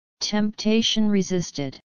Temptation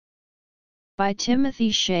Resisted. By Timothy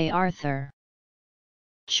Shay Arthur.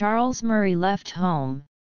 Charles Murray left home,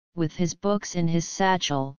 with his books in his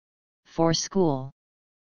satchel, for school.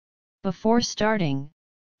 Before starting,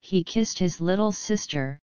 he kissed his little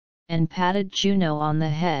sister, and patted Juno on the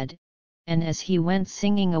head, and as he went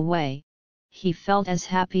singing away, he felt as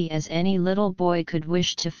happy as any little boy could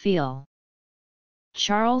wish to feel.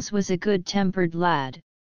 Charles was a good-tempered lad,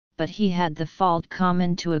 but he had the fault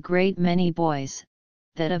common to a great many boys,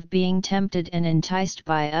 that of being tempted and enticed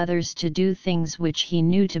by others to do things which he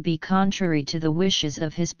knew to be contrary to the wishes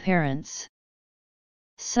of his parents.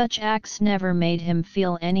 Such acts never made him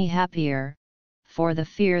feel any happier, for the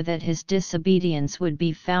fear that his disobedience would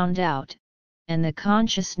be found out, and the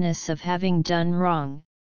consciousness of having done wrong,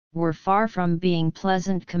 were far from being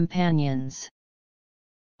pleasant companions.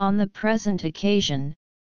 On the present occasion,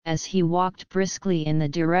 as he walked briskly in the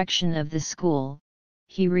direction of the school,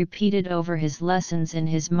 he repeated over his lessons in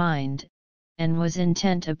his mind, and was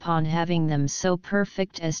intent upon having them so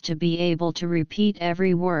perfect as to be able to repeat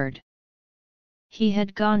every word. He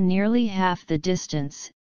had gone nearly half the distance,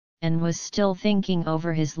 and was still thinking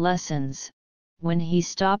over his lessons, when he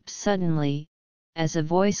stopped suddenly, as a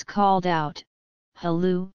voice called out,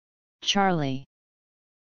 "Halloo, Charlie!"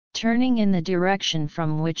 Turning in the direction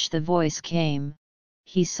from which the voice came,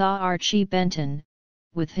 he saw Archie Benton,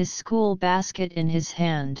 with his school basket in his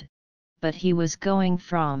hand, but he was going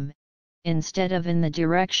from, instead of in the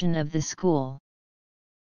direction of the school.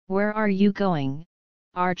 "Where are you going?"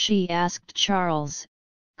 Archie asked Charles,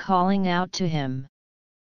 calling out to him.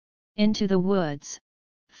 "Into the woods,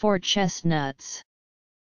 for chestnuts."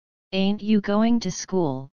 "Ain't you going to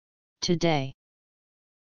school, today?"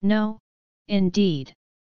 "No, indeed.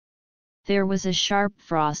 There was a sharp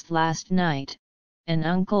frost last night, and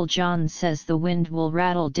Uncle John says the wind will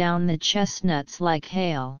rattle down the chestnuts like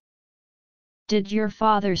hail." "Did your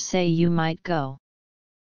father say you might go?"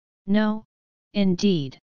 "No,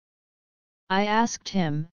 indeed. I asked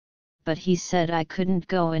him, but he said I couldn't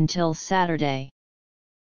go until Saturday.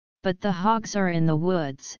 But the hogs are in the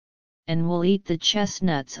woods, and will eat the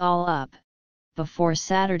chestnuts all up, before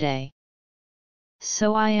Saturday.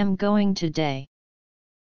 So I am going today."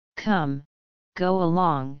 "Come, go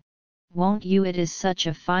along, won't you? It is such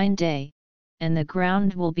a fine day, and the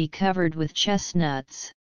ground will be covered with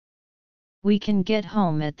chestnuts. We can get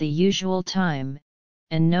home at the usual time,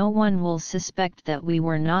 and no one will suspect that we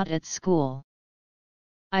were not at school."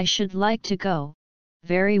 "I should like to go,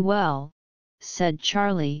 very well," said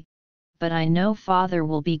Charlie, "but I know father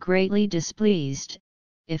will be greatly displeased,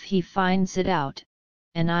 if he finds it out,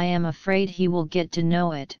 and I am afraid he will get to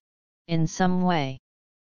know it, in some way."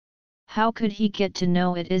 "How could he get to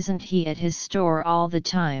know it? Isn't he at his store all the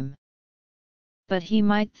time?" "But he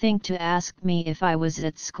might think to ask me if I was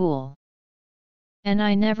at school. And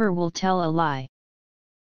I never will tell a lie."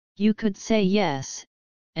 "You could say yes,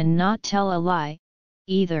 and not tell a lie,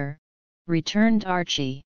 either," returned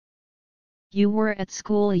Archie. "You were at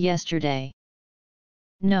school yesterday."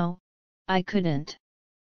 "No, I couldn't.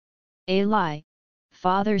 A lie,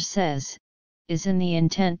 father says, is in the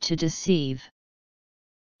intent to deceive.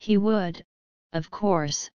 He would, of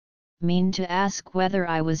course, mean to ask whether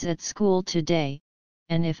I was at school today,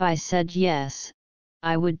 and if I said yes,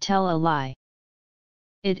 I would tell a lie.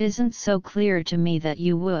 It isn't so clear to me that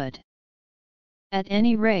you would. At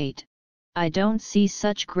any rate, I don't see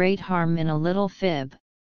such great harm in a little fib.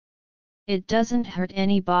 It doesn't hurt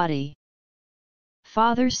anybody.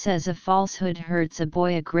 Father says a falsehood hurts a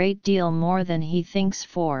boy a great deal more than he thinks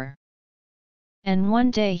for. And one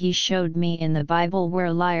day he showed me in the Bible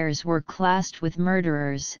where liars were classed with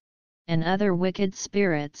murderers, and other wicked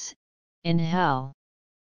spirits, in hell.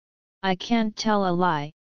 I can't tell a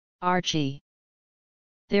lie, Archie."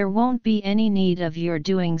 "There won't be any need of your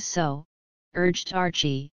doing so," urged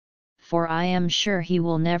Archie, "for I am sure he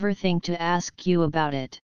will never think to ask you about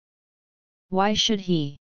it." "Why should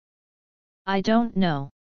he?" "I don't know.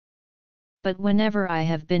 But whenever I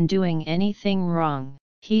have been doing anything wrong,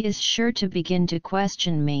 he is sure to begin to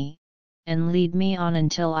question me, and lead me on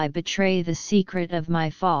until I betray the secret of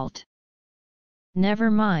my fault."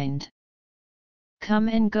 "Never mind. Come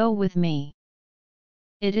and go with me.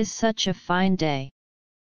 It is such a fine day.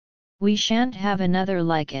 We shan't have another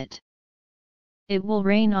like it. It will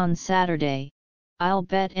rain on Saturday, I'll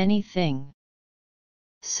bet anything.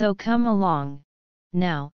 So come along,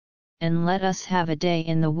 now, and let us have a day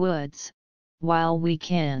in the woods, while we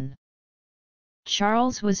can."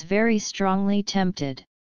 Charles was very strongly tempted.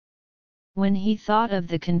 When he thought of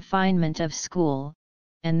the confinement of school,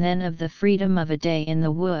 and then of the freedom of a day in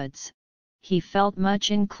the woods, he felt much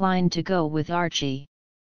inclined to go with Archie.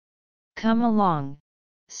 "Come along,"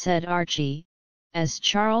 said Archie, as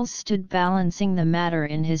Charles stood balancing the matter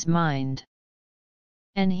in his mind.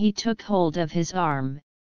 And he took hold of his arm,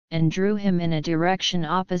 and drew him in a direction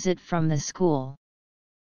opposite from the school.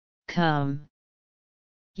 "Come.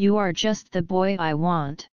 You are just the boy I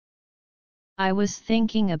want. I was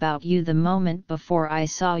thinking about you the moment before I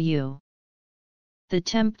saw you." The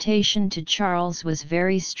temptation to Charles was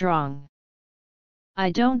very strong.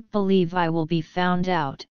 "I don't believe I will be found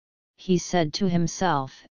out," he said to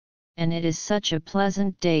himself, "and it is such a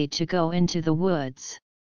pleasant day to go into the woods."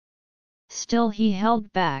 Still he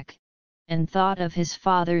held back, and thought of his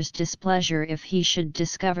father's displeasure if he should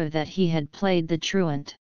discover that he had played the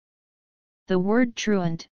truant. The word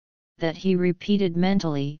truant, that he repeated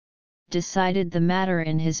mentally, decided the matter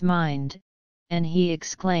in his mind, and he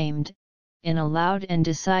exclaimed, in a loud and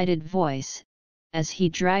decided voice, as he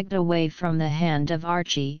dragged away from the hand of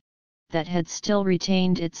Archie, that had still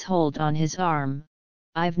retained its hold on his arm,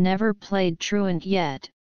 "I've never played truant yet,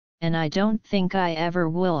 and I don't think I ever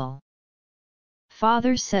will.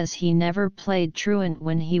 Father says he never played truant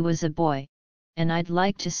when he was a boy, and I'd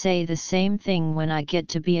like to say the same thing when I get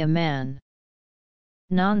to be a man."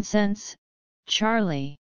 "Nonsense,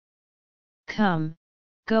 Charlie. Come,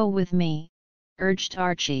 go with me," urged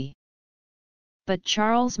Archie. But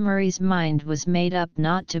Charles Murray's mind was made up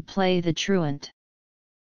not to play the truant.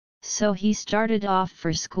 So he started off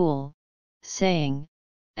for school, saying,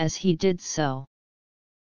 as he did so,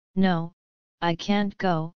 "No, I can't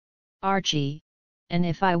go, Archie, and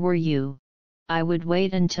if I were you, I would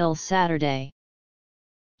wait until Saturday.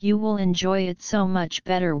 You will enjoy it so much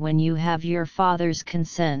better when you have your father's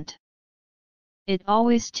consent. It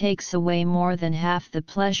always takes away more than half the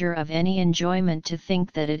pleasure of any enjoyment to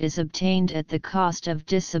think that it is obtained at the cost of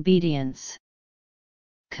disobedience.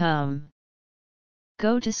 Come.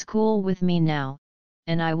 Go to school with me now,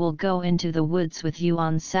 and I will go into the woods with you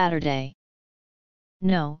on Saturday."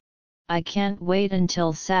 "No, I can't wait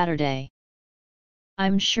until Saturday.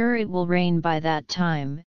 I'm sure it will rain by that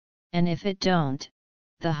time, and if it don't,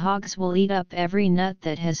 the hogs will eat up every nut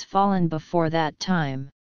that has fallen before that time.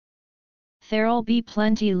 There'll be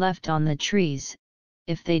plenty left on the trees,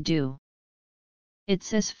 if they do.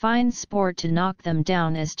 It's as fine sport to knock them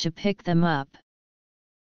down as to pick them up."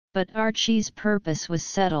 But Archie's purpose was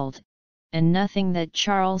settled, and nothing that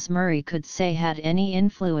Charles Murray could say had any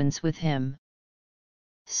influence with him.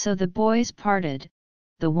 So the boys parted,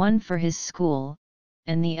 the one for his school,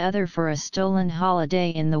 and the other for a stolen holiday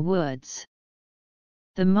in the woods.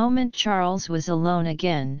 The moment Charles was alone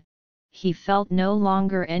again, he felt no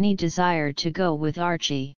longer any desire to go with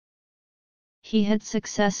Archie. He had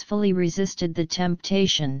successfully resisted the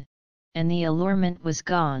temptation, and the allurement was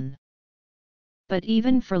gone. But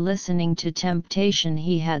even for listening to temptation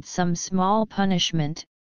he had some small punishment,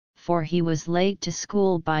 for he was late to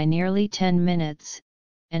school by nearly 10 minutes,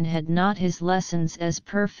 and had not his lessons as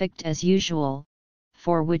perfect as usual,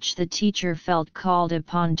 for which the teacher felt called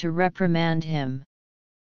upon to reprimand him.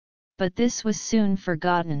 But this was soon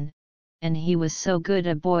forgotten, and he was so good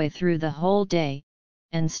a boy through the whole day,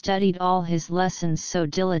 and studied all his lessons so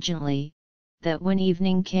diligently, that when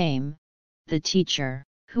evening came, the teacher,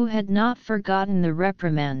 who had not forgotten the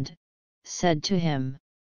reprimand, said to him,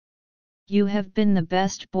 "You have been the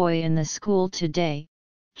best boy in the school today,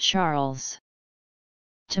 Charles.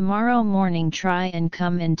 Tomorrow morning try and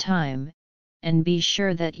come in time, and be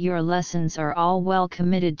sure that your lessons are all well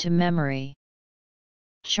committed to memory."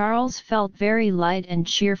 Charles felt very light and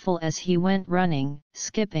cheerful as he went running,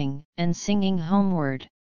 skipping, and singing homeward.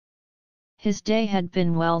 His day had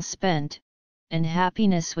been well spent, and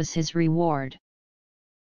happiness was his reward.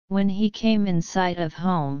 When he came in sight of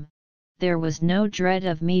home, there was no dread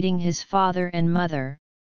of meeting his father and mother,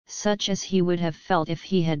 such as he would have felt if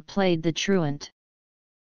he had played the truant.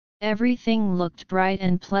 Everything looked bright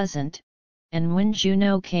and pleasant, and when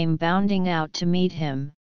Juno came bounding out to meet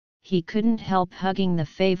him, he couldn't help hugging the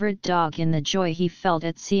favorite dog in the joy he felt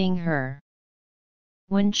at seeing her.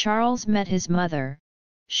 When Charles met his mother,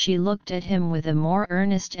 she looked at him with a more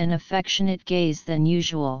earnest and affectionate gaze than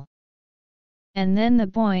usual. And then the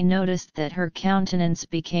boy noticed that her countenance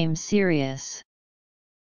became serious.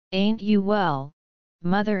 "Ain't you well,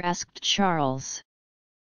 Mother?" asked Charles.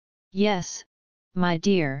 "Yes, my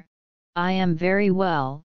dear, I am very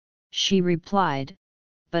well," she replied,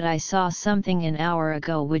 "but I saw something an hour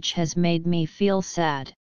ago which has made me feel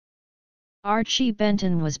sad." Archie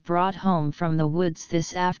Benton was brought home from the woods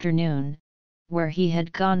this afternoon, where he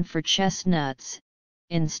had gone for chestnuts,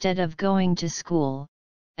 instead of going to school,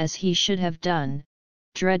 as he should have done,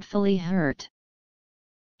 dreadfully hurt.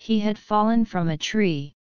 He had fallen from a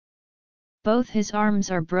tree. Both his arms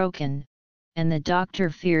are broken, and the doctor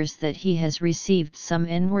fears that he has received some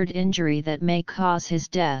inward injury that may cause his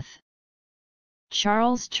death.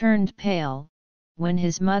 Charles turned pale when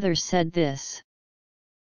his mother said this.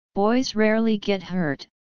 Boys rarely get hurt,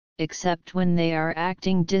 except when they are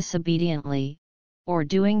acting disobediently, or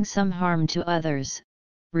doing some harm to others,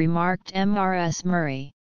 remarked Mrs.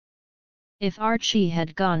 Murray. If Archie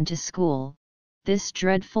had gone to school, this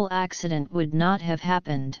dreadful accident would not have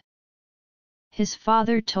happened. His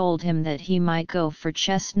father told him that he might go for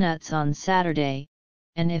chestnuts on Saturday,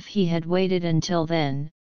 and if he had waited until then,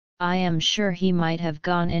 I am sure he might have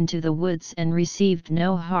gone into the woods and received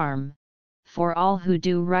no harm, for all who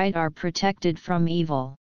do right are protected from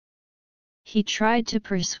evil. He tried to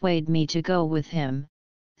persuade me to go with him,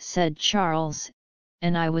 said Charles,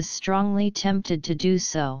 and I was strongly tempted to do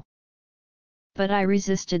so. But I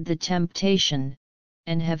resisted the temptation,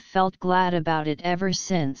 and have felt glad about it ever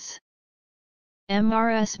since.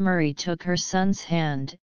 Mrs. Murray took her son's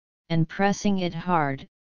hand, and pressing it hard,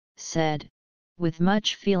 said, with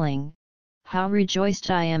much feeling, "How rejoiced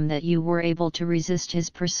I am that you were able to resist his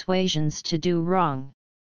persuasions to do wrong.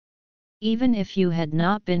 Even if you had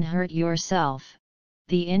not been hurt yourself,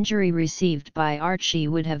 the injury received by Archie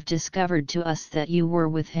would have discovered to us that you were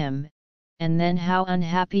with him, and then how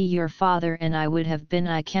unhappy your father and I would have been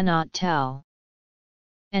I cannot tell.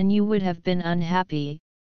 And you would have been unhappy,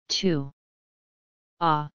 too.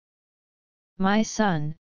 Ah! My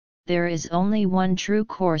son, there is only one true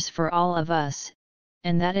course for all of us,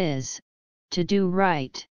 and that is, to do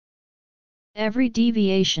right. Every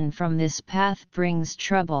deviation from this path brings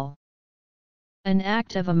trouble. An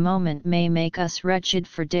act of a moment may make us wretched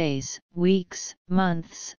for days, weeks,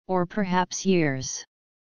 months, or perhaps years.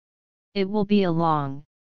 It will be a long,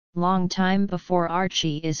 long time before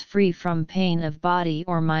Archie is free from pain of body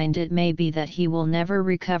or mind. It may be that he will never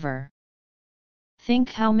recover. Think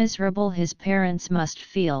how miserable his parents must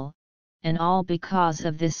feel, and all because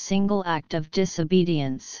of this single act of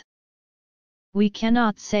disobedience." We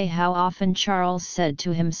cannot say how often Charles said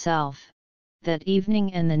to himself, that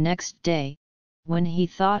evening and the next day, when he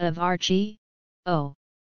thought of Archie, "Oh,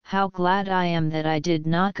 how glad I am that I did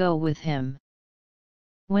not go with him."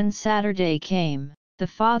 When Saturday came, the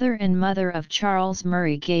father and mother of Charles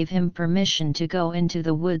Murray gave him permission to go into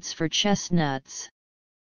the woods for chestnuts.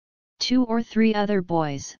 2 or 3 other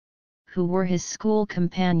boys, who were his school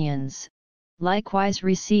companions, likewise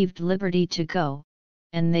received liberty to go,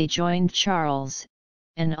 and they joined Charles,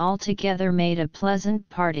 and all together made a pleasant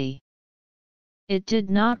party. It did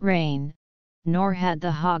not rain, nor had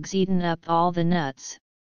the hogs eaten up all the nuts,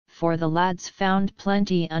 for the lads found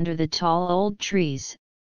plenty under the tall old trees,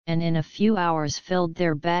 and in a few hours filled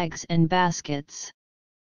their bags and baskets.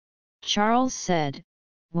 Charles said,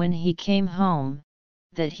 when he came home,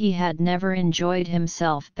 that he had never enjoyed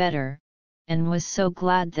himself better, and was so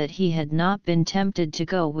glad that he had not been tempted to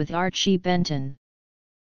go with Archie Benton.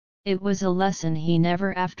 It was a lesson he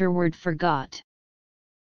never afterward forgot.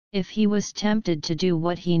 If he was tempted to do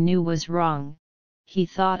what he knew was wrong, he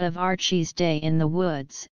thought of Archie's day in the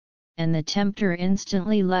woods, and the tempter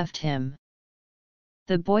instantly left him.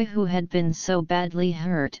 The boy who had been so badly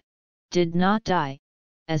hurt, did not die,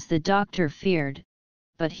 as the doctor feared,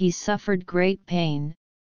 but he suffered great pain,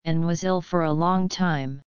 and was ill for a long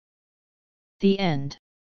time. The end.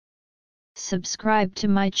 Subscribe to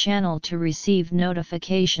my channel to receive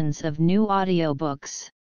notifications of new audiobooks.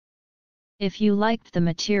 If you liked the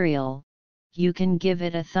material, you can give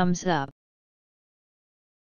it a thumbs up.